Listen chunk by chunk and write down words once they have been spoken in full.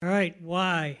All right,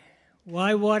 why?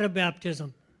 Why water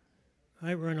baptism? All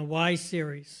right, we're in a why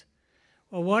series.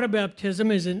 Well, water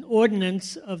baptism is an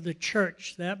ordinance of the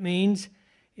church. That means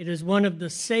it is one of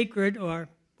the sacred, or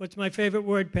what's my favorite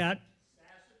word, Pat?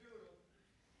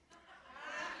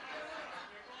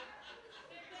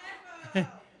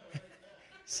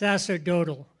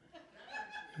 Sacerdotal.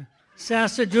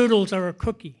 Sacerdoodles are a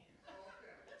cookie.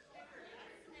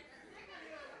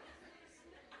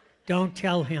 Don't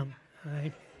tell him,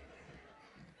 right?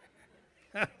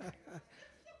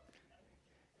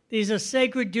 These are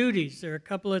sacred duties. There are a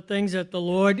couple of things that the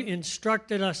Lord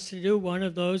instructed us to do. One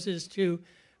of those is to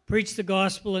preach the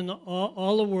gospel in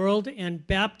all the world and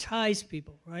baptize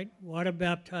people, right? Water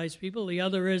baptize people. The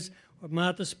other is what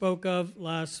Martha spoke of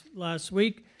last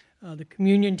week, the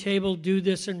communion table, do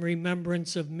this in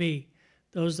remembrance of me.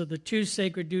 Those are the two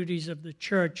sacred duties of the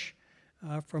church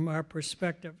from our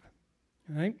perspective,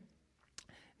 all right?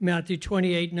 Matthew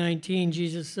 28:19,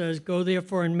 Jesus says, "Go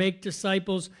therefore and make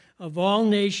disciples of all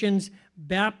nations,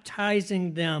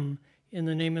 baptizing them in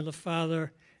the name of the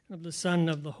Father, of the Son, and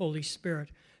of the Holy Spirit."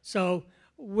 So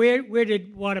where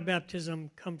did water baptism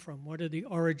come from? What are the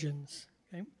origins?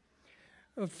 Okay.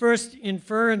 The first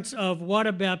inference of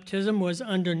water baptism was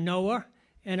under Noah,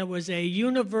 and it was a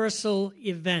universal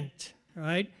event.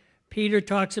 Right? Peter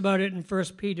talks about it in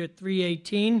 1 Peter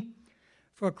 3:18.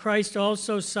 "For Christ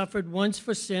also suffered once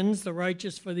for sins, the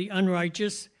righteous for the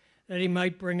unrighteous, that he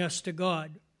might bring us to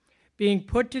God, being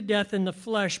put to death in the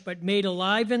flesh, but made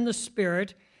alive in the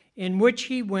Spirit, in which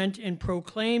he went and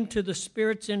proclaimed to the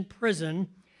spirits in prison,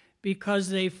 because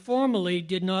they formerly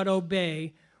did not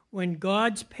obey, when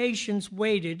God's patience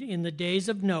waited in the days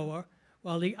of Noah,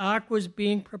 while the ark was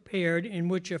being prepared, in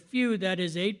which a few, that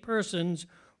is 8 persons,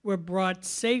 were brought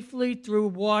safely through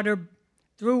water.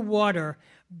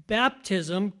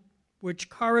 Baptism, which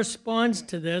corresponds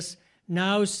to this,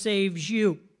 now saves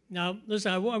you." Now,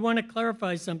 listen, I want to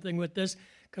clarify something with this,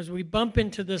 because we bump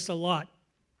into this a lot.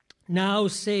 Now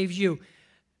saves you.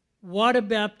 Water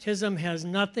baptism has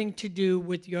nothing to do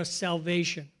with your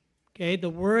salvation. Okay, the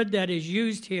word that is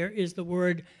used here is the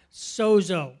word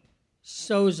sozo.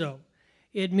 Sozo.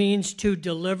 It means to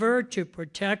deliver, to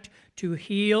protect, to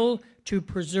heal, to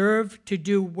preserve, to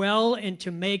do well, and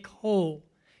to make whole.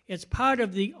 It's part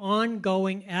of the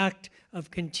ongoing act of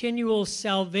continual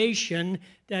salvation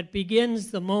that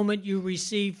begins the moment you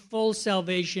receive full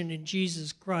salvation in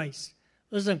Jesus Christ.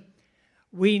 Listen,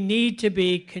 we need to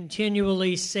be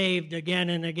continually saved again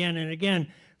and again and again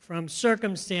from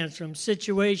circumstance, from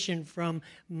situation, from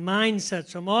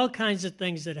mindsets, from all kinds of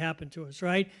things that happen to us,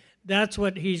 right? That's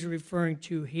what he's referring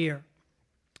to here.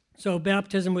 So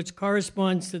baptism, which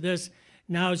corresponds to this,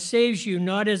 now saves you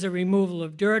not as a removal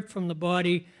of dirt from the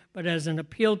body, but as an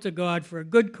appeal to God for a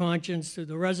good conscience through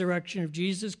the resurrection of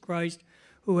Jesus Christ,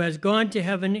 who has gone to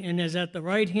heaven and is at the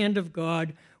right hand of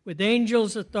God, with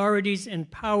angels, authorities,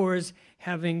 and powers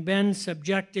having been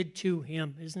subjected to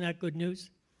him. Isn't that good news?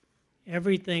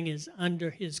 Everything is under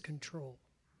his control.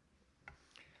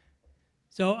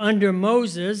 So under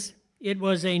Moses, it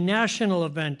was a national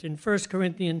event. In 1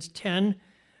 Corinthians 10,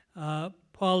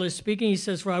 Paul is speaking. He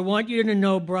says, "For I want you to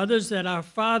know, brothers, that our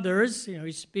fathers,"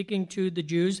 he's speaking to the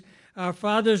Jews, "our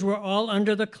fathers were all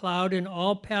under the cloud and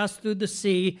all passed through the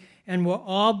sea and were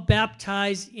all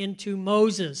baptized into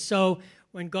Moses." So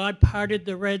when God parted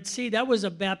the Red Sea, that was a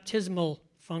baptismal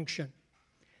function.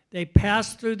 They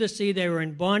passed through the sea. They were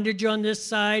in bondage on this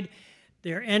side.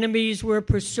 Their enemies were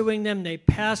pursuing them. They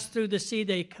passed through the sea.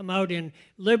 They come out in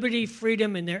liberty,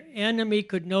 freedom, and their enemy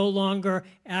could no longer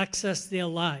access their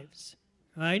lives.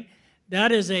 Right?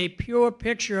 That is a pure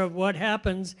picture of what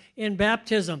happens in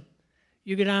baptism.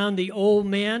 You get on the old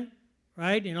man,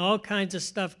 right, and all kinds of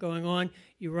stuff going on.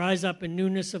 You rise up in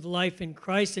newness of life in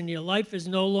Christ, and your life is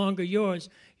no longer yours.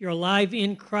 You're alive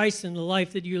in Christ, and the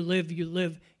life that you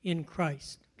live in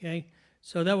Christ. Okay?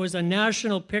 So that was a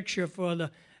national picture for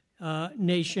the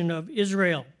nation of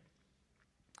Israel.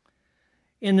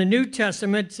 In the New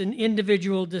Testament, it's an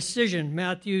individual decision.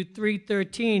 Matthew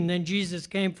 3:13, "Then Jesus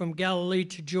came from Galilee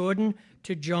to Jordan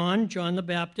to John the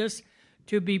Baptist,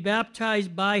 to be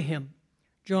baptized by him.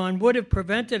 John would have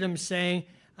prevented him, saying,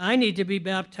 'I need to be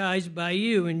baptized by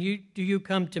you, and do you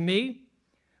come to me?'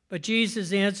 But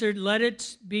Jesus answered, 'Let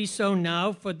it be so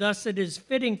now, for thus it is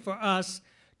fitting for us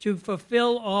to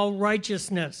fulfill all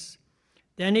righteousness.'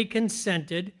 Then he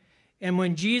consented, and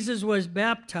when Jesus was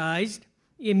baptized,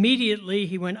 immediately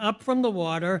he went up from the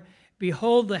water.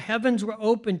 Behold, the heavens were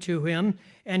opened to him,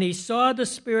 and he saw the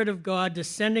Spirit of God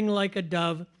descending like a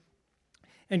dove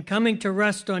and coming to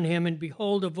rest on him. And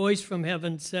behold, a voice from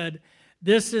heaven said,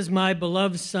 'This is my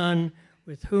beloved Son,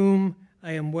 with whom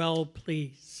I am well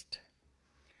pleased.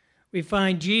 We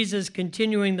find Jesus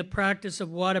continuing the practice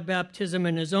of water baptism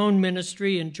in his own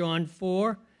ministry in John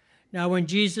 4. Now, when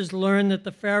Jesus learned that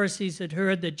the Pharisees had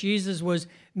heard that Jesus was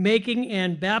making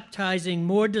and baptizing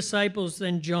more disciples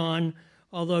than John,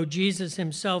 although Jesus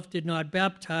himself did not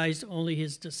baptize, only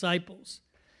his disciples.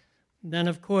 Then,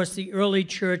 of course, the early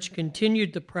church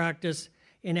continued the practice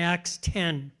in Acts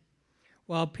 10.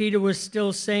 While Peter was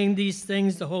still saying these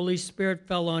things, the Holy Spirit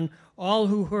fell on all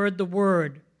who heard the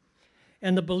word.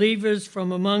 And the believers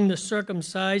from among the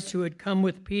circumcised who had come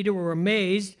with Peter were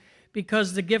amazed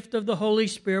because the gift of the Holy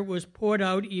Spirit was poured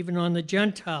out even on the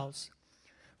Gentiles.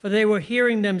 For they were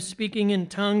hearing them speaking in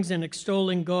tongues and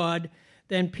extolling God.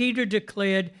 Then Peter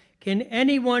declared, "Can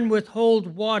anyone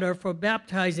withhold water for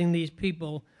baptizing these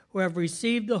people who have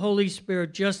received the Holy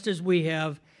Spirit just as we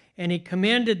have?" And he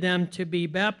commanded them to be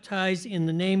baptized in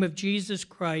the name of Jesus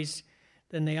Christ.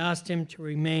 Then they asked him to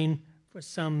remain for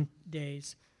some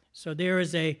days. So there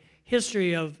is a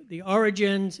history of the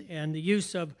origins and the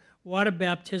use of water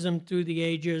baptism through the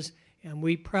ages, and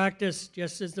we practice,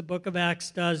 just as the book of Acts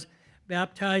does,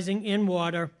 baptizing in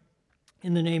water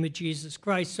in the name of Jesus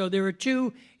Christ. So there are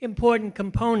two important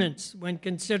components when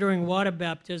considering water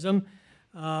baptism,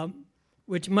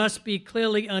 which must be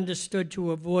clearly understood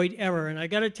to avoid error. And I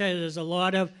got to tell you, there's a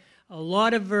lot of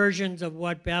versions of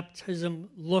what baptism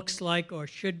looks like or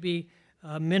should be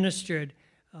ministered.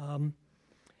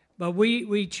 But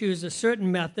we choose a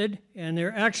certain method, and there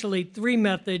are actually three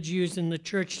methods used in the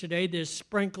church today. There's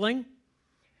sprinkling,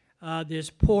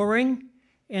 there's pouring,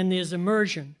 and there's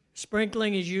immersion.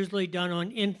 Sprinkling is usually done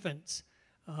on infants.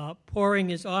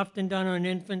 Pouring is often done on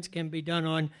infants, can be done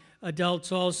on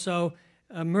adults also.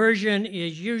 Immersion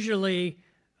is usually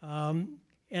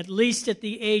at least at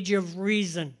the age of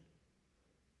reason.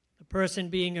 The person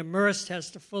being immersed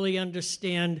has to fully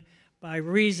understand by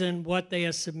reason what they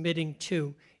are submitting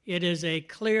to. It is a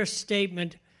clear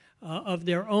statement of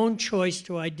their own choice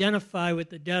to identify with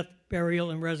the death, burial,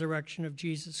 and resurrection of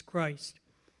Jesus Christ.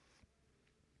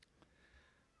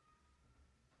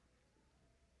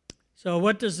 So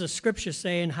what does the Scripture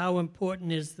say, and how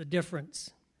important is the difference?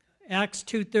 Acts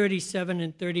 2:37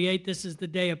 and 38, this is the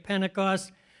day of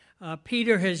Pentecost.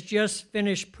 Peter has just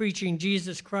finished preaching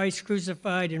Jesus Christ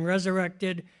crucified and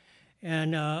resurrected,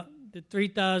 and the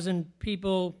 3,000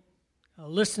 people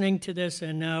listening to this,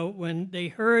 and now when they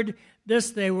heard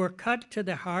this, they were cut to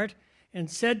the heart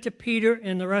and said to Peter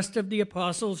and the rest of the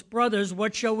apostles, "Brothers,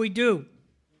 what shall we do?"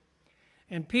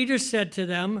 And Peter said to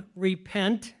them,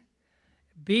 "Repent,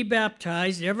 be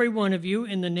baptized, every one of you,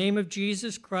 in the name of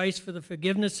Jesus Christ for the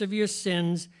forgiveness of your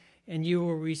sins, and you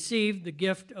will receive the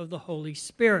gift of the Holy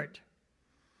Spirit."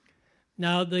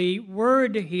 Now, the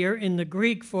word here in the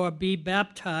Greek for be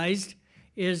baptized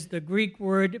is the Greek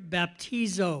word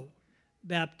baptizo.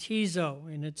 Baptizo,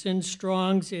 and it's in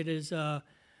Strong's. It is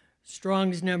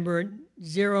Strong's number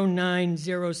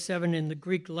 0907 in the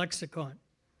Greek lexicon.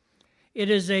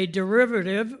 It is a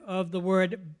derivative of the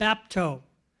word bapto.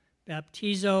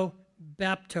 Baptizo,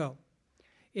 bapto.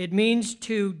 It means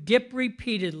to dip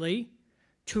repeatedly,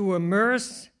 to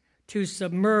immerse, to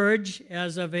submerge,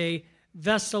 as of a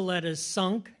vessel that is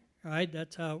sunk. All right,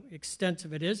 that's how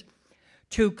extensive it is.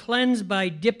 To cleanse by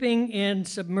dipping and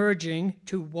submerging,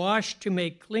 to wash, to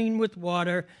make clean with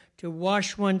water, to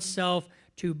wash oneself,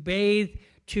 to bathe,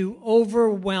 to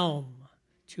overwhelm.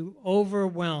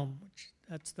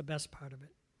 That's the best part of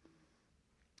it.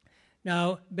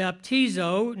 Now,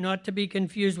 baptizo, not to be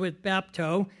confused with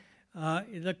bapto,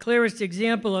 the clearest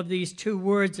example of these two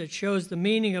words that shows the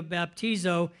meaning of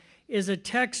baptizo is a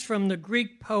text from the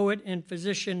Greek poet and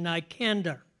physician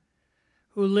Nicander,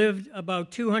 who lived about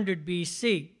 200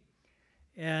 BC.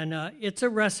 And it's a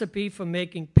recipe for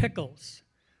making pickles,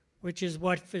 which is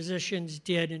what physicians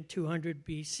did in 200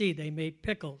 BC. They made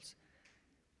pickles.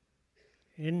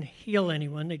 They didn't heal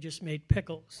anyone, they just made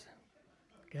pickles.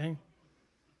 Okay?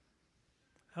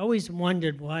 I always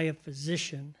wondered why a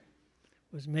physician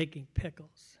was making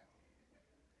pickles.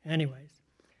 Anyways.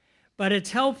 But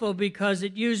it's helpful because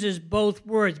it uses both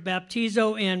words,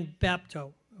 baptizo and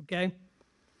bapto. Okay?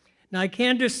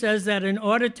 Nicander says that in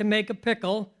order to make a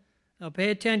pickle, now pay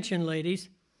attention, ladies,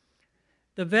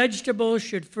 the vegetables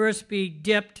should first be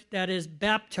dipped, that is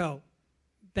bapto,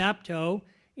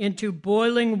 into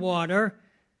boiling water.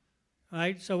 All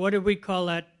right, so what do we call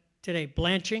that today?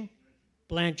 Blanching?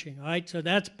 Blanching, all right? So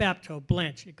that's bapto,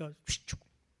 blanch. It goes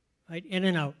right, in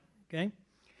and out, okay?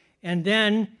 And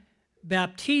then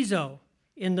baptizo,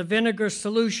 in the vinegar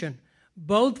solution.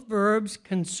 Both verbs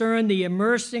concern the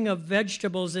immersing of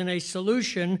vegetables in a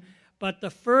solution, but the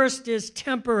first is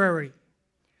temporary.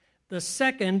 The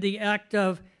second, the act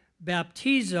of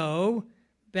Baptizo,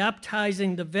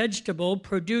 baptizing the vegetable,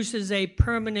 produces a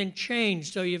permanent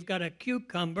change. So you've got a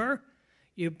cucumber,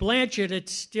 you blanch it,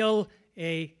 it's still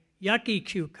a yucky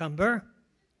cucumber,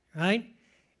 right?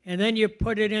 And then you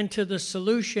put it into the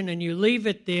solution and you leave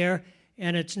it there,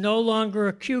 and it's no longer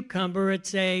a cucumber,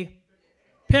 it's a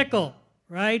pickle,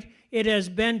 right? It has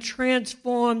been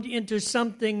transformed into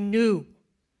something new.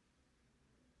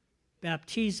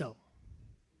 Baptizo.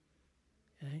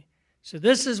 Okay? So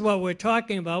this is what we're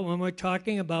talking about when we're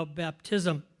talking about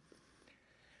baptism.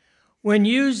 When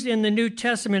used in the New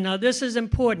Testament, now this is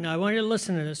important, I want you to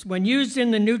listen to this. When used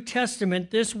in the New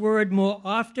Testament, this word more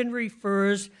often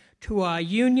refers to our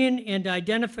union and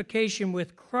identification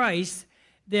with Christ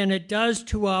than it does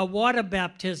to our water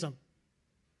baptism.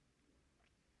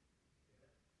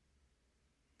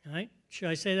 All right? Should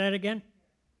I say that again?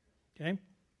 Okay.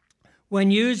 When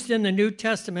used in the New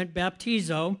Testament,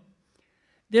 baptizo,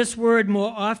 this word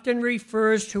more often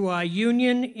refers to our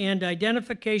union and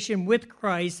identification with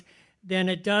Christ than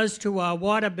it does to our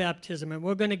water baptism. And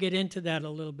we're going to get into that a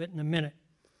little bit in a minute.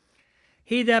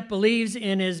 He that believes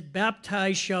and is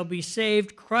baptized shall be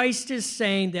saved. Christ is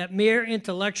saying that mere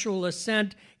intellectual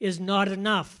assent is not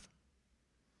enough.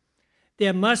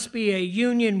 There must be a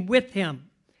union with him,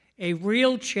 a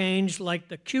real change like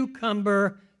the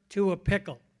cucumber to a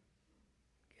pickle.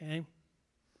 Okay?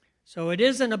 So it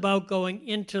isn't about going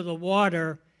into the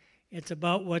water, it's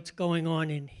about what's going on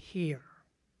in here.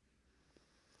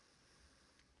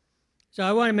 So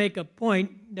I want to make a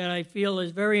point that I feel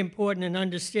is very important in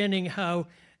understanding how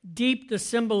deep the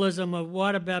symbolism of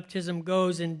water baptism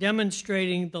goes in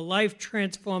demonstrating the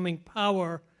life-transforming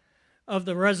power of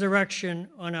the resurrection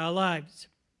on our lives.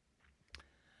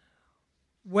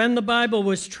 When the Bible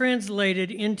was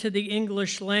translated into the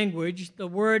English language, the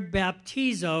word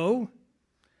baptizo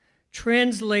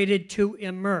translated to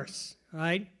immerse,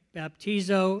 right?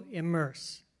 Baptizo,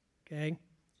 immerse, okay?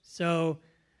 So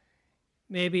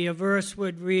maybe a verse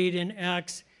would read in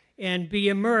Acts, and be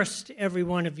immersed, every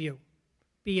one of you.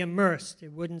 Be immersed.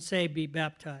 It wouldn't say be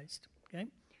baptized, okay?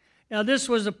 Now this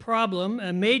was a problem,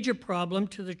 a major problem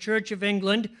to the Church of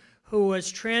England, who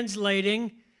was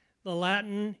translating the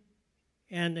Latin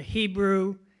and the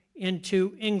Hebrew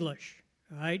into English.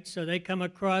 All right, so they come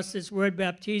across this word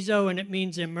baptizo, and it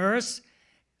means immerse.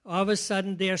 All of a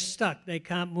sudden, they're stuck. They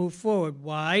can't move forward.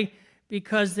 Why?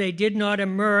 Because they did not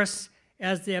immerse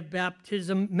as their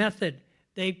baptism method.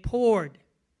 They poured.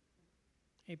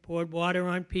 They poured water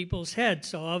on people's heads,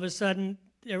 so all of a sudden,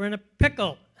 they're in a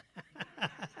pickle.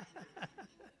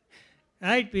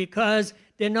 Right? Because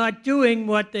they're not doing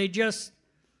what they just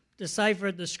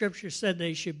deciphered the Scripture said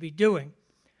they should be doing.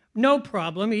 No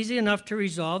problem, easy enough to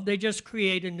resolve. They just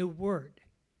create a new word.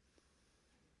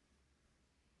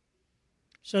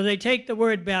 So they take the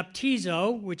word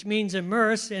baptizo, which means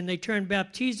immerse, and they turn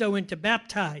baptizo into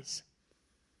baptize.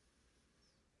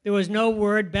 There was no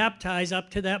word baptize up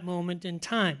to that moment in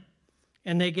time,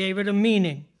 and they gave it a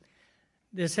meaning.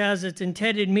 This has its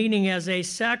intended meaning as a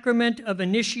sacrament of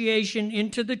initiation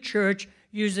into the church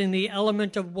using the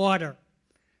element of water.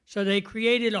 So they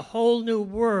created a whole new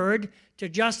word to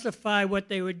justify what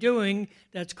they were doing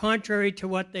that's contrary to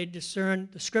what they discerned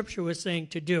the Scripture was saying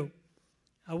to do.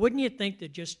 Wouldn't you think they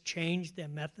just changed their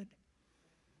method?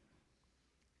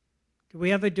 Do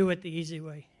we ever do it the easy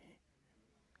way?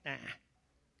 Nah.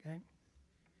 Okay.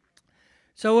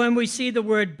 So when we see the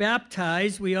word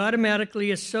baptize, we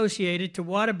automatically associate it to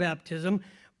water baptism,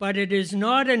 but it is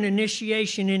not an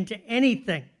initiation into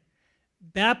anything.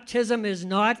 Baptism is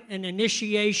not an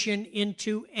initiation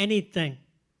into anything.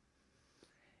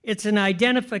 It's an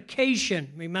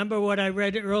identification. Remember what I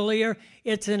read earlier?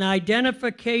 It's an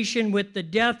identification with the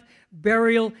death,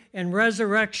 burial, and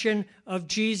resurrection of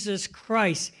Jesus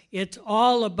Christ. It's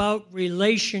all about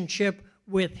relationship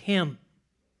with Him.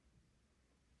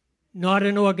 Not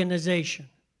an organization,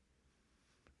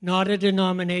 not a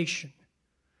denomination,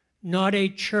 not a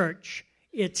church.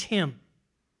 It's Him.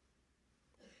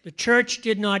 The church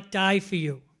did not die for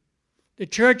you. The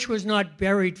church was not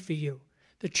buried for you.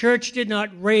 The church did not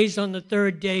raise on the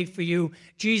third day for you.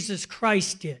 Jesus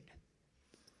Christ did.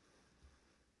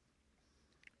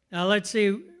 Now let's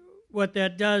see what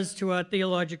that does to our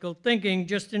theological thinking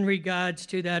just in regards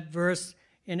to that verse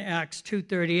in Acts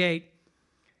 2:38.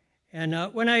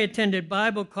 And when I attended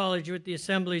Bible college with the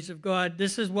Assemblies of God,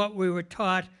 this is what we were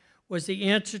taught was the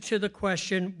answer to the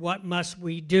question, what must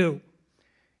we do?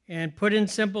 And put in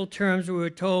simple terms, we were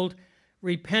told,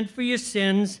 repent for your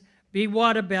sins, be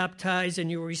water baptized, and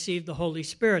you'll receive the Holy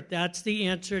Spirit. That's the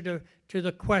answer to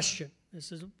the question.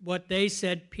 This is what they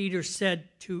said, Peter said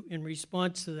in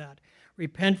response to that.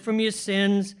 Repent from your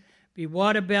sins, be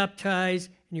water baptized,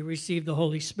 and you receive the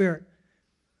Holy Spirit.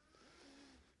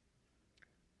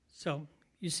 So,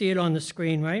 you see it on the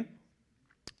screen, right?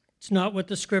 It's not what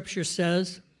the Scripture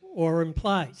says or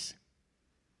implies.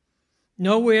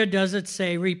 Nowhere does it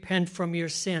say, repent from your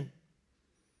sin.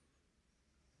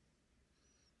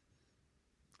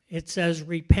 It says,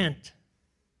 repent.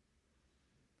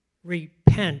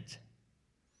 Repent.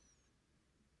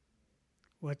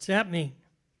 What's that mean?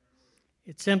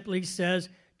 It simply says,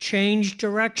 change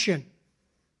direction.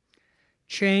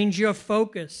 Change your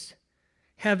focus.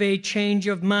 Have a change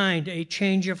of mind, a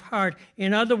change of heart.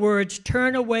 In other words,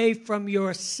 turn away from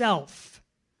yourself.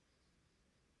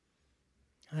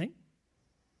 Right?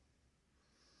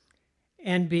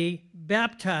 And be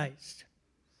baptized.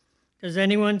 Does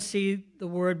anyone see the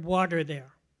word water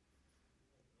there?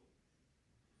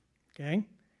 Okay?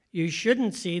 You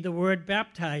shouldn't see the word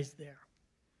baptized there.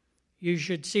 You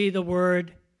should see the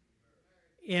word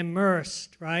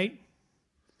immersed, right?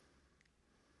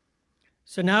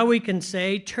 So now we can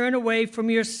say, turn away from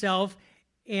yourself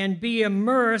and be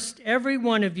immersed, every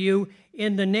one of you,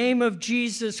 in the name of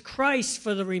Jesus Christ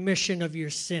for the remission of your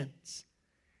sins.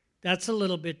 That's a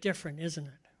little bit different, isn't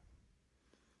it?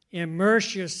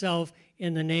 Immerse yourself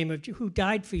in the name of who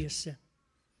died for your sin?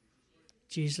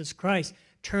 Jesus Christ.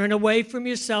 Turn away from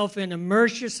yourself and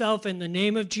immerse yourself in the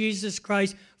name of Jesus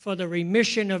Christ for the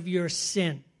remission of your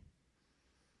sin.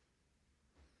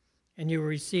 And you will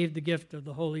receive the gift of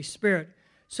the Holy Spirit.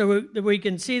 So we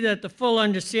can see that the full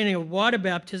understanding of water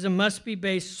baptism must be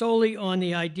based solely on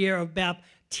the idea of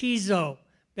baptizo.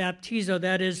 Baptizo,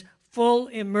 that is full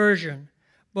immersion,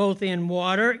 both in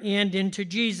water and into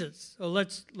Jesus. So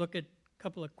let's look at a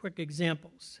couple of quick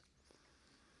examples.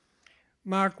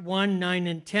 Mark 1, 9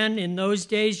 and 10. In those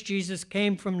days, Jesus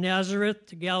came from Nazareth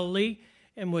to Galilee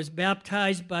and was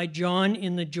baptized by John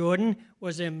in the Jordan,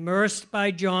 was immersed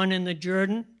by John in the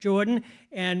Jordan,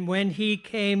 and when he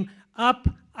came up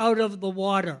out of the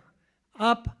water,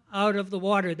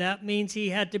 that means he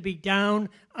had to be down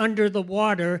under the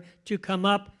water to come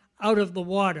up out of the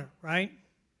water, right?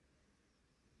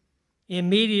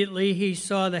 Immediately he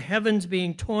saw the heavens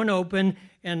being torn open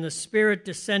and the Spirit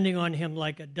descending on him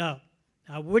like a dove.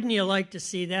 Now, wouldn't you like to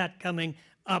see that coming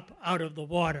up out of the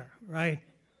water, right?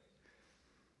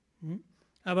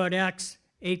 How about Acts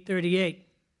 8:38?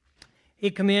 He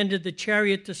commanded the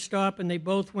chariot to stop, and they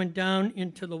both went down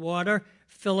into the water,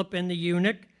 Philip and the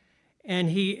eunuch,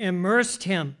 and he immersed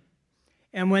him.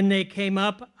 And when they came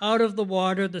up out of the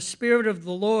water, the Spirit of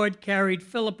the Lord carried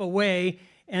Philip away,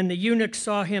 and the eunuch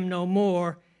saw him no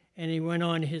more, and he went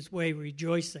on his way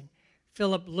rejoicing.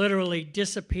 Philip literally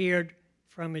disappeared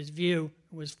from his view,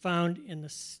 was found in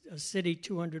a city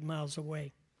 200 miles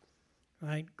away.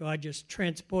 Right? God just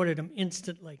transported him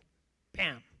instantly.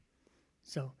 Bam.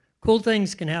 So cool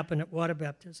things can happen at water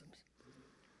baptisms.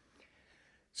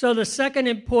 So the second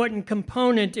important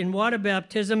component in water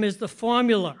baptism is the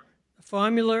formula. The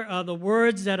formula are the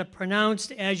words that are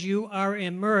pronounced as you are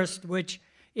immersed, which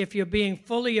if you're being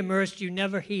fully immersed, you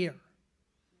never hear.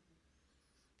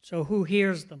 So who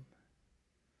hears them?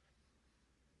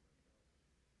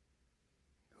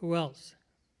 Who else?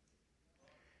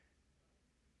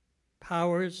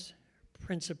 Powers,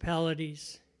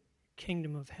 principalities,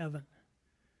 kingdom of heaven.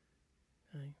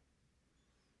 Okay.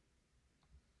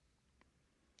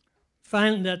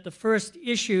 Finally, that the first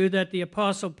issue that the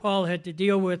Apostle Paul had to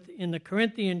deal with in the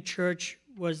Corinthian church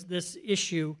was this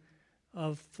issue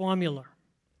of formula.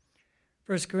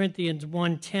 1 Corinthians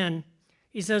 1:10,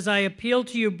 he says, I appeal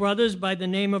to you, brothers, by the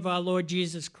name of our Lord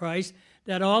Jesus Christ,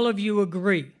 that all of you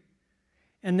agree,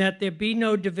 and that there be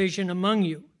no division among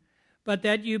you, but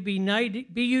that you be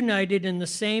united in the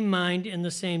same mind and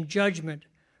the same judgment.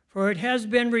 For it has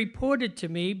been reported to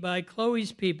me by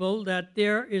Chloe's people that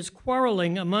there is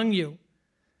quarreling among you.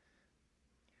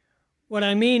 What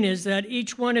I mean is that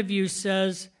each one of you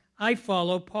says, I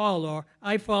follow Paul, or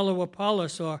I follow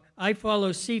Apollos, or I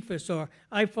follow Cephas, or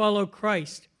I follow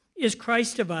Christ. Is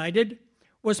Christ divided?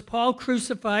 Was Paul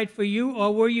crucified for you,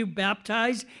 or were you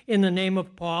baptized in the name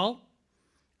of Paul?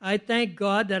 I thank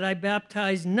God that I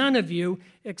baptized none of you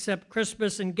except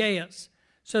Crispus and Gaius,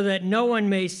 so that no one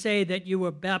may say that you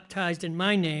were baptized in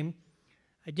my name.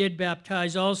 I did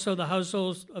baptize also the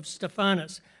household of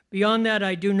Stephanas. Beyond that,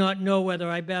 I do not know whether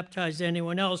I baptized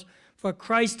anyone else, for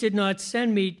Christ did not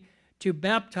send me to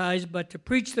baptize, but to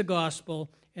preach the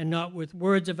gospel, and not with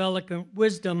words of eloquent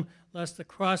wisdom, lest the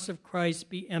cross of Christ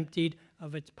be emptied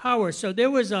of its power. So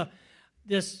there was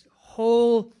this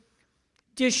whole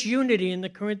disunity in the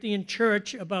Corinthian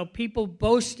church about people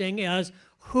boasting as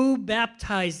who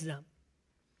baptized them.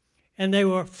 And they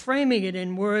were framing it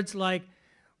in words like,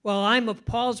 well, I'm of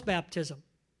Paul's baptism,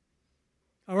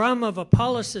 or I'm of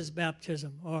Apollos'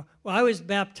 baptism, or well, I was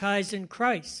baptized in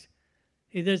Christ.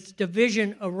 See, this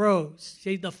division arose.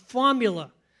 See, the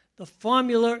formula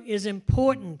is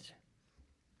important.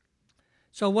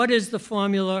 So what is the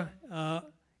formula?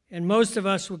 And most of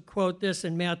us would quote this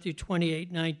in Matthew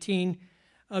 28:19.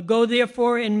 Go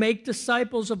therefore and make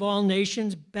disciples of all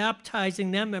nations,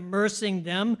 baptizing them, immersing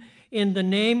them in the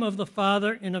name of the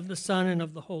Father and of the Son and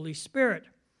of the Holy Spirit.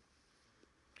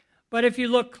 But if you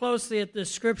look closely at this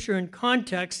scripture in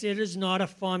context, it is not a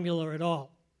formula at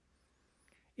all.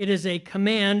 It is a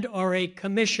command or a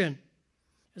commission.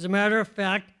 As a matter of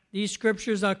fact, these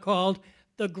scriptures are called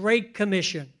the Great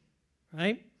Commission,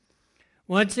 right?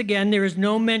 Once again, there is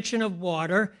no mention of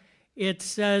water. It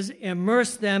says,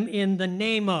 immerse them in the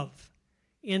name of.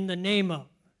 In the name of.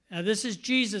 Now, this is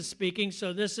Jesus speaking,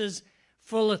 so this is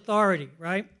full authority,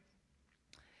 right?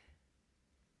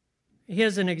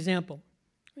 Here's an example.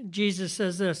 Jesus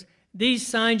says this, these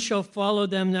signs shall follow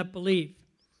them that believe.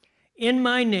 In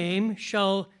my name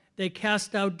shall they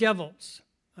cast out devils,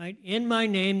 right? In my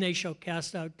name they shall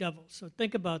cast out devils. So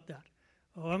think about that.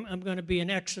 Oh, I'm going to be an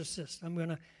exorcist. I'm going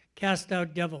to cast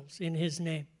out devils in his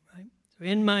name, right? So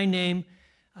in my name,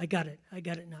 I got it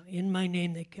now. In my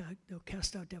name, they'll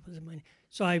cast out devils in my name.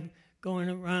 So I'm going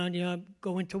around,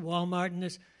 go into Walmart, and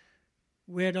this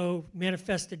weirdo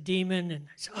manifest a demon, and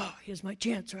I say, oh, here's my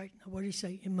chance, right? Now, what do you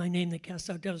say? In my name, they cast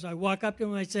out devils. So I walk up to him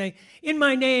and I say, in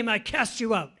my name, I cast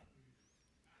you out.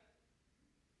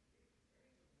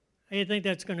 How do you think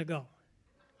that's going to go?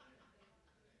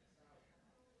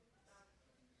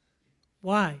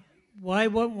 Why? Why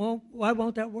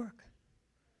won't that work?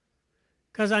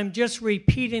 Because I'm just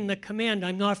repeating the command.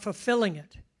 I'm not fulfilling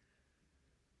it.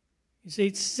 You see,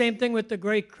 it's the same thing with the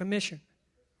Great Commission,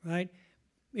 right?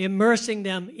 Immersing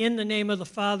them in the name of the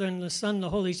Father and the Son and the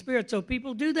Holy Spirit. So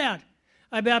people do that.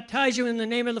 I baptize you in the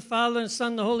name of the Father and the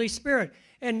Son and the Holy Spirit.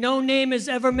 And no name is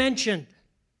ever mentioned.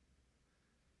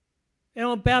 They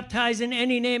don't baptize in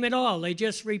any name at all. They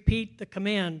just repeat the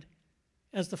command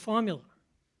as the formula.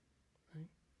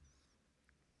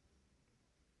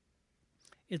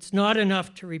 It's not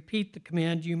enough to repeat the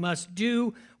command. You must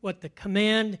do what the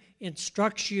command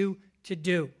instructs you to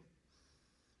do.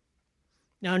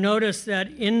 Now notice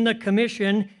that in the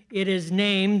commission, it is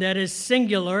name that is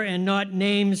singular and not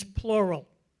names plural.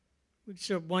 We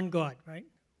serve one God, right?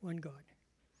 One God.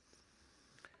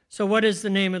 So what is the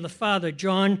name of the Father?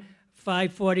 John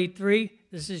 5:43,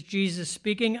 this is Jesus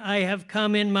speaking. I have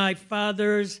come in my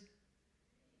Father's,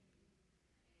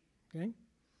 okay?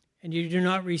 And you do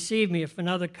not receive me. If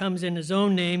another comes in his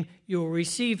own name, you will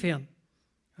receive him.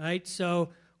 Right? So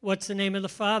what's the name of the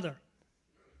Father?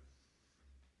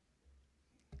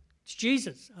 It's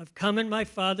Jesus. I've come in my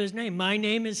Father's name. My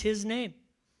name is his name.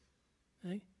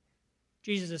 Right?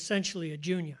 Jesus is essentially a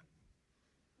junior.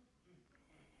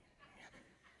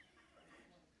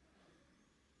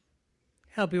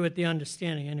 Help you with the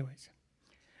understanding anyways.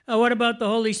 What about the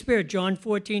Holy Spirit? John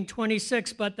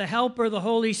 14:26. But the Helper, the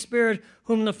Holy Spirit,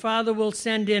 whom the Father will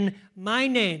send in my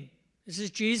name. This is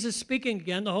Jesus speaking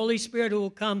again. The Holy Spirit who will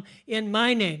come in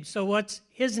my name. So what's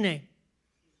his name?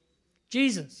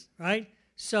 Jesus, right?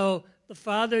 So the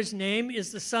Father's name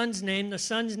is the Son's name. The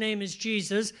Son's name is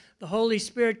Jesus. The Holy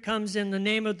Spirit comes in the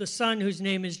name of the Son, whose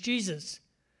name is Jesus.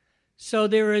 So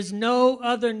there is no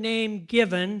other name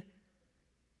given,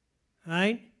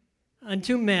 right,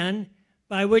 unto men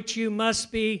by which you must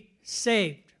be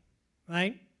saved,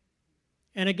 right?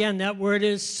 And again, that word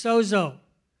is sozo.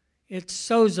 It's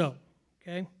sozo,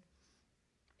 okay?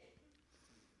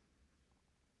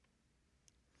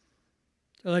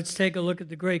 So let's take a look at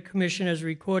the Great Commission as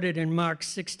recorded in Mark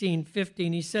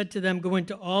 16:15. He said to them, go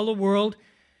into all the world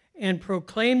and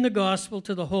proclaim the gospel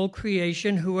to the whole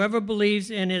creation. Whoever believes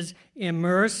and is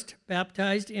immersed,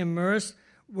 baptized, immersed,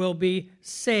 will be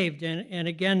saved. And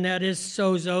again, that is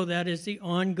sozo. That is the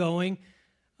ongoing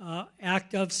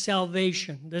act of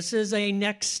salvation. This is a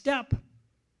next step.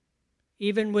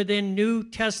 Even within New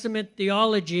Testament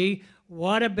theology,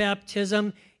 water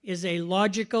baptism is a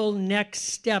logical next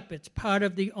step. It's part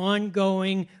of the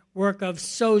ongoing work of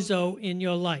sozo in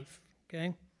your life.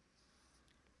 Okay?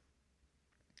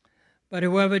 But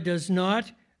whoever does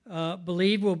not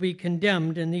believe will be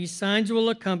condemned, and these signs will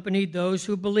accompany those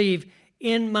who believe.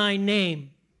 In my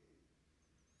name.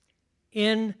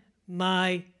 In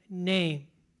my name.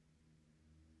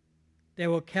 They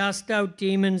will cast out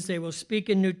demons. They will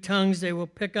speak in new tongues. They will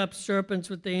pick up serpents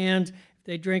with their hands. If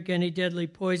they drink any deadly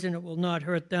poison, it will not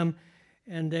hurt them.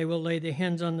 And they will lay their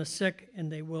hands on the sick,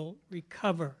 and they will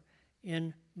recover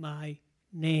in my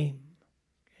name.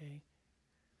 Okay.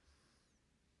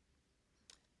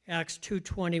 Acts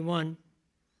 2:21.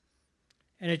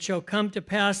 And it shall come to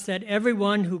pass that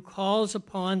everyone who calls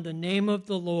upon the name of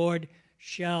the Lord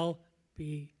shall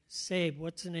be saved.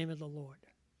 What's the name of the Lord?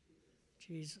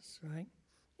 Jesus, right?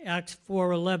 Acts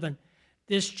 4:11.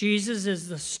 This Jesus is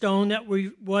the stone that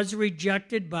was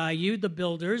rejected by you, the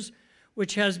builders,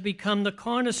 which has become the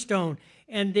cornerstone.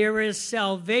 And there is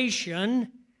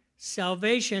salvation.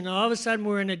 Salvation, all of a sudden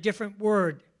we're in a different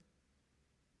word.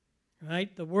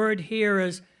 Right? The word here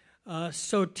is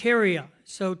soteria.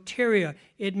 Soteria.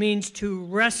 It means to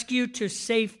rescue to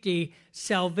safety,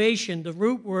 salvation. The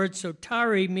root word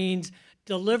sotari means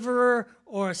deliverer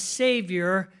or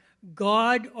savior,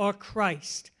 God or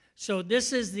Christ. So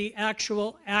this is the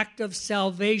actual act of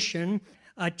salvation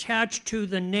attached to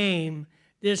the name.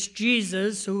 This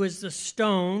Jesus, who is the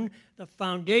stone, the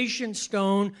foundation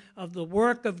stone of the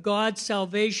work of God's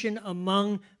salvation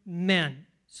among men.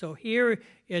 So here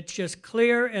it's just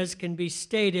clear as can be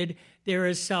stated, there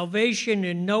is salvation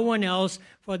in no one else,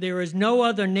 for there is no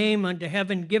other name under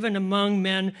heaven given among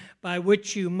men by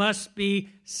which you must be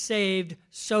saved,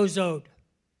 sozoed.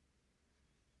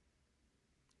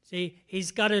 See,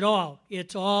 he's got it all.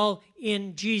 It's all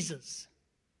in Jesus.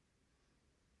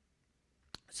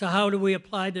 So how do we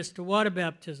apply this to water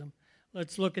baptism?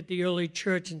 Let's look at the early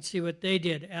church and see what they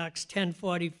did. Acts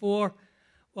 10:44.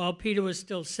 While Peter was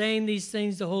still saying these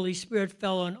things, the Holy Spirit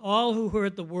fell on all who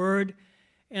heard the word,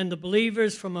 and the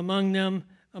believers from among them,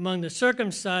 among the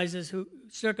circumcised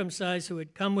who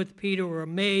had come with Peter, were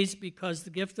amazed because the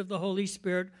gift of the Holy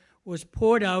Spirit was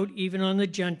poured out even on the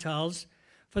Gentiles,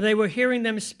 for they were hearing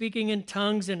them speaking in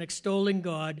tongues and extolling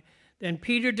God. Then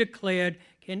Peter declared,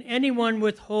 "Can anyone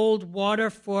withhold water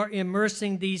for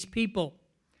immersing these people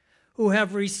who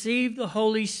have received the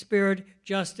Holy Spirit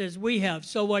just as we have?"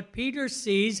 So what Peter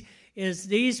sees is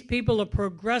these people are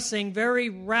progressing very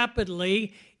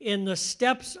rapidly in the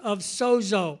steps of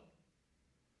sozo.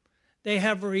 They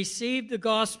have received the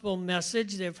gospel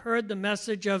message. They've heard the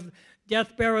message of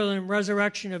death, burial, and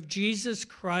resurrection of Jesus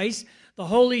Christ. The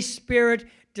Holy Spirit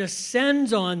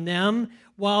descends on them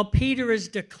while Peter is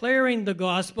declaring the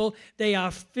gospel. They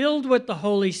are filled with the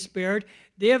Holy Spirit.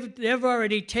 They've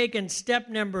already taken step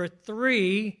number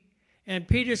 3, and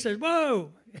Peter says,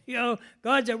 whoa,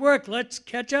 God's at work. Let's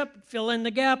catch up, fill in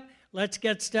the gap. Let's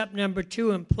get step number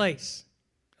 2 in place.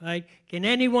 Right? Can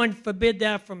anyone forbid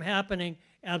that from happening?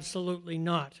 Absolutely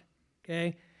not.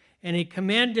 Okay? And he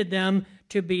commanded them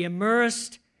to be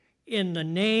immersed in the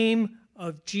name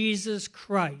of Jesus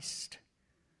Christ.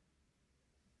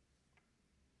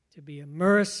 To be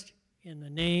immersed in the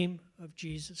name of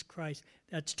Jesus Christ.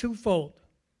 That's twofold.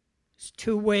 There's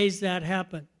 2 ways that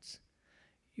happens.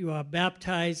 You are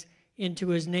baptized into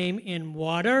his name in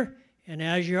water, and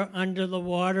as you're under the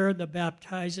water, the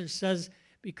baptizer says,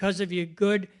 because of your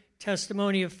good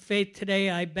testimony of faith today,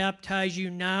 I baptize you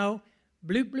now,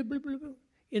 bloop, bloop, bloop, bloop, bloop,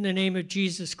 in the name of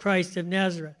Jesus Christ of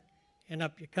Nazareth. And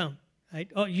up you come. Right?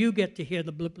 Oh, you get to hear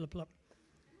the bloop, bloop, bloop.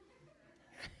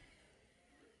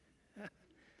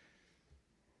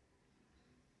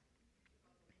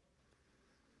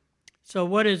 So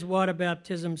what is water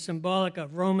baptism symbolic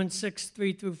of? Romans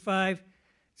 6:3-5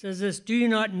 says this, "Do you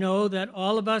not know that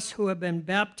all of us who have been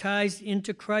baptized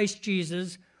into Christ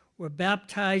Jesus were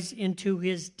baptized into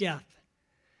his death?"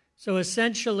 So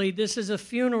essentially, this is a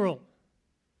funeral.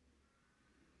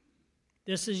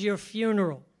 This is your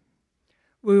funeral.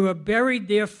 We were buried,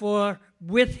 therefore,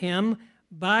 with him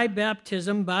by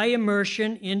baptism, by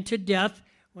immersion into death.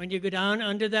 When you go down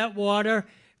under that water,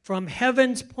 from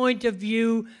heaven's point of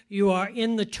view, you are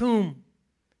in the tomb.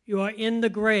 You are in the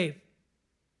grave.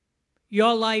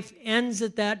 Your life ends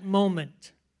at that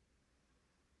moment.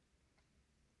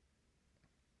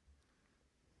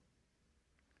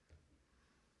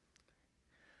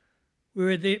 We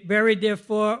were buried,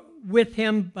 therefore, with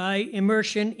him by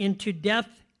immersion into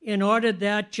death, in order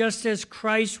that, just as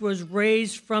Christ was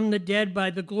raised from the dead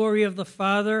by the glory of the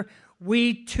Father,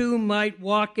 we too might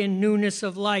walk in newness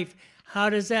of life. How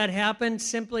does that happen?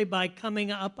 Simply by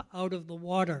coming up out of the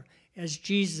water, as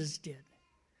Jesus did,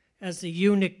 as the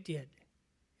eunuch did.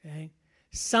 Okay?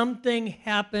 Something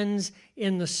happens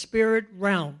in the spirit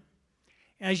realm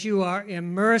as you are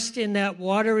immersed in that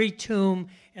watery tomb,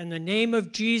 and the name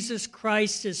of Jesus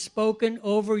Christ is spoken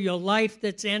over your life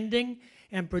that's ending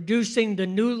and producing the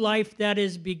new life that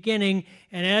is beginning.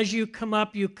 And as you come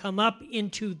up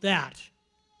into that.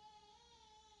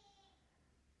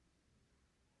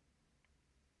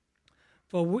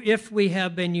 For if we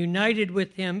have been united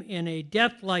with him in a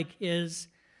death like his,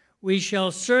 we shall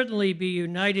certainly be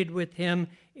united with him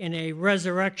in a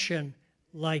resurrection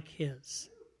like his.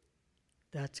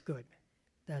 That's good.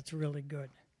 That's really good.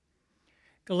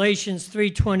 Galatians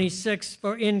 3:26,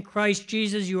 for in Christ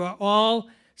Jesus you are all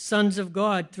sons of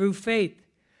God through faith.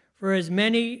 For as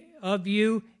many of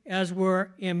you as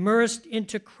were immersed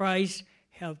into Christ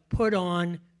have put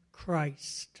on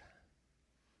Christ.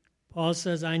 Paul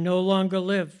says, I no longer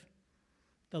live.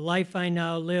 The life I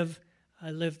now live,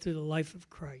 I live through the life of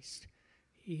Christ.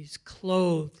 He's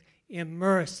clothed,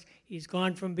 immersed. He's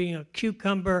gone from being a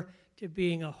cucumber to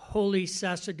being a holy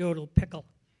sacerdotal pickle.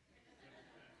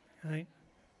 Right?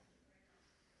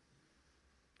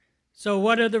 So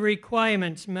what are the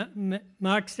requirements?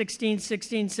 Mark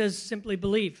 16:16 says simply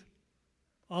believe.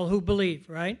 All who believe,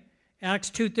 right? Acts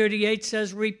 2:38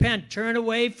 says repent. Turn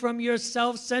away from your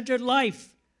self-centered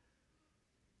life.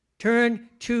 Turn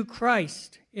to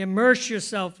Christ. Immerse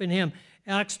yourself in him.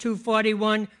 Acts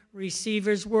 2:41, receive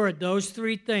his word. Those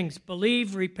three things,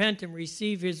 believe, repent, and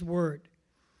receive his word.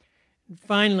 And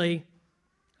finally,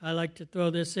 I like to throw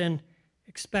this in,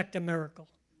 expect a miracle.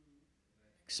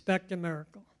 Expect a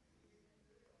miracle.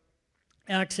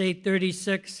 Acts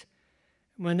 8:36,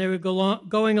 when they were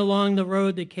going along the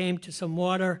road, they came to some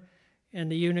water,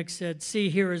 and the eunuch said, see,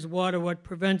 here is water. What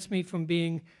prevents me from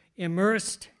being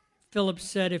immersed? Philip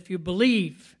said, if you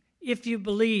believe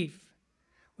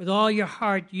with all your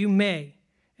heart, you may.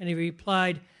 And he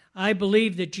replied, I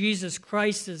believe that Jesus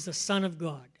Christ is the Son of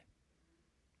God.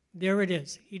 There it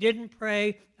is. He didn't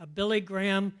pray a Billy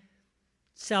Graham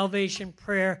salvation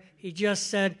prayer. He just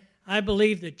said, I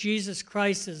believe that Jesus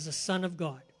Christ is the Son of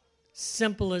God.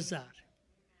 Simple as that.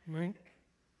 Right?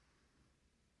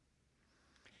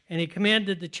 And he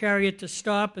commanded the chariot to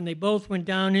stop, and they both went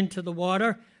down into the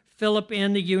water, Philip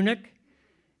and the eunuch,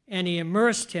 and he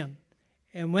immersed him.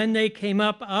 And when they came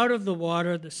up out of the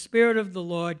water, the Spirit of the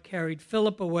Lord carried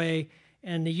Philip away,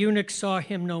 and the eunuch saw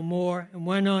him no more and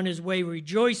went on his way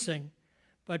rejoicing.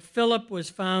 But Philip was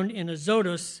found in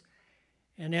Azotus,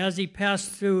 and as he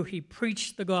passed through, he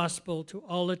preached the gospel to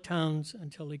all the towns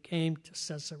until he came to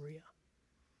Caesarea.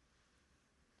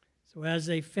 So as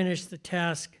they finished the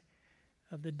task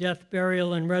of the death,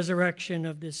 burial, and resurrection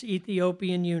of this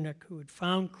Ethiopian eunuch who had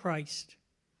found Christ,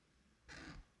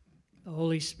 the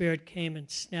Holy Spirit came and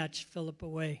snatched Philip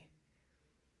away.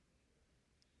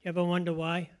 You ever wonder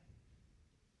why?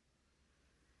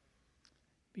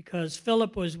 Because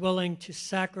Philip was willing to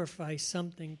sacrifice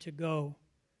something to go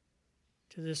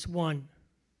to this one.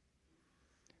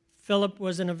 Philip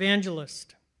was an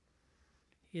evangelist.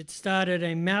 He had started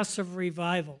a massive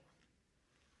revival.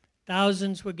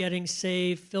 Thousands were getting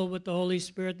saved, filled with the Holy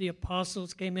Spirit. The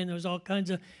apostles came in. There was all kinds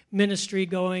of ministry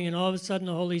going, and all of a sudden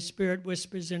the Holy Spirit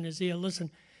whispers in his ear, listen,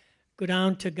 go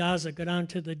down to Gaza, go down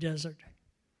to the desert.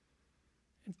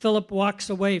 And Philip walks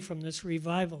away from this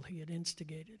revival he had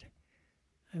instigated.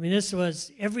 I mean, this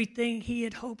was everything he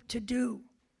had hoped to do,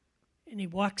 and he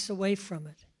walks away from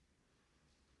it.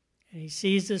 And he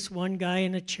sees this one guy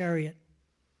in a chariot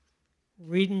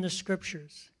reading the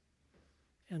scriptures.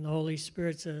 And the Holy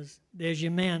Spirit says, there's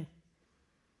your man.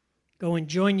 Go and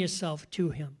join yourself to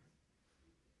him.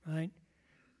 Right?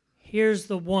 Here's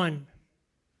the one.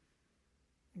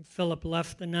 And Philip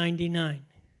left the 99.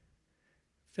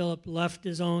 Philip left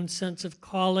his own sense of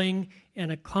calling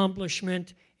and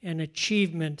accomplishment and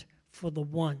achievement for the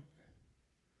one.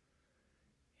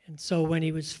 And so when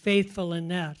he was faithful in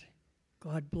that,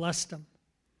 God blessed him.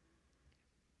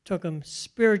 Took him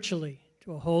spiritually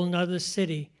to a whole nother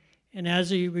city. And as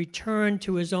he returned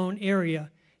to his own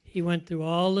area, he went through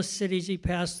all the cities he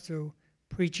passed through,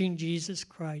 preaching Jesus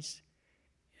Christ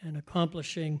and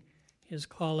accomplishing his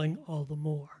calling all the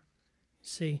more.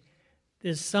 See,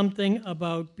 there's something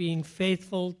about being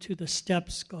faithful to the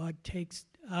steps God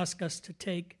asks us to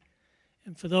take.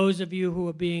 And for those of you who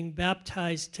are being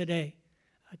baptized today,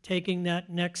 taking that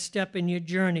next step in your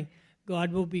journey,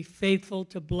 God will be faithful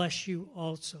to bless you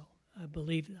also. I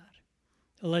believe that.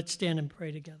 So let's stand and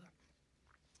pray together.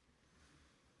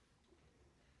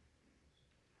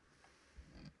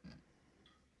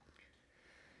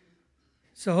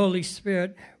 So, Holy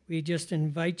Spirit, we just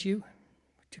invite you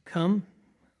to come.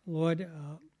 Lord,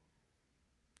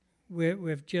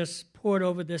 we've just poured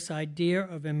over this idea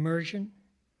of immersion.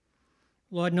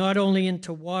 Lord, not only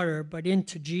into water, but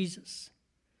into Jesus.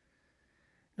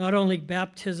 Not only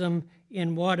baptism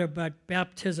in water, but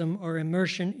baptism or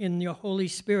immersion in your Holy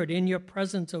Spirit, in your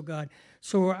presence, oh God.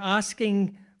 So we're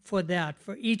asking for that,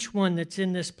 for each one that's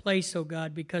in this place, oh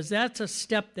God, because that's a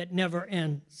step that never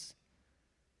ends.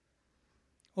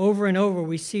 Over and over,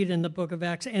 we see it in the book of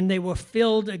Acts, and they were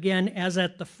filled again as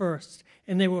at the first.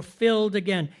 And they were filled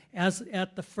again as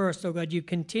at the first. Oh God, you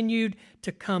continued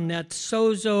to come, that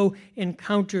sozo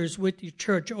encounters with your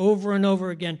church over and over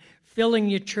again, filling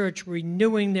your church,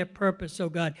 renewing their purpose, oh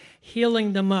God,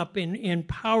 healing them up,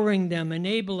 empowering them,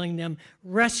 enabling them,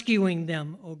 rescuing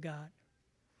them, oh God.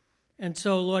 And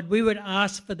so, Lord, we would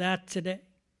ask for that today.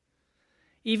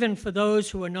 Even for those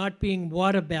who are not being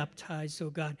water baptized, oh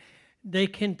God, they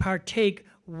can partake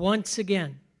once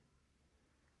again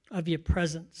of your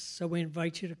presence. So we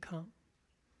invite you to come.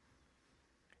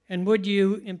 And would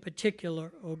you, in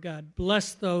particular, oh God,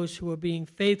 bless those who are being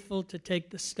faithful to take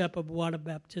the step of water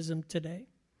baptism today.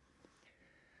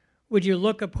 Would you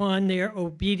look upon their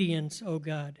obedience, oh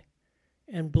God,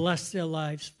 and bless their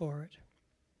lives for it.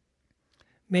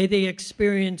 May they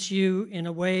experience you in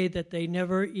a way that they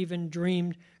never even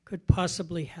dreamed could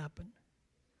possibly happen.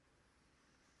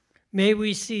 May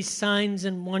we see signs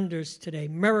and wonders today,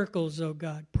 miracles, oh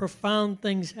God, profound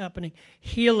things happening,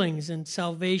 healings and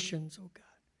salvations, oh God.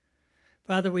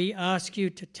 Father, we ask you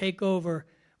to take over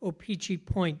O-Pee-Chee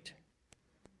Point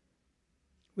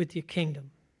with your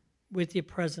kingdom, with your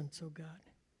presence, oh God.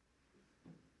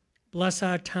 Bless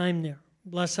our time there.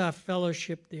 Bless our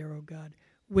fellowship there, oh God.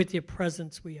 With your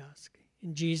presence, we ask.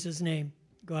 In Jesus' name,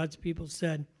 God's people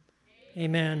said,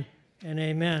 amen and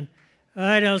amen. All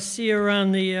right, I'll see you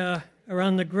around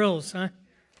the grills, huh?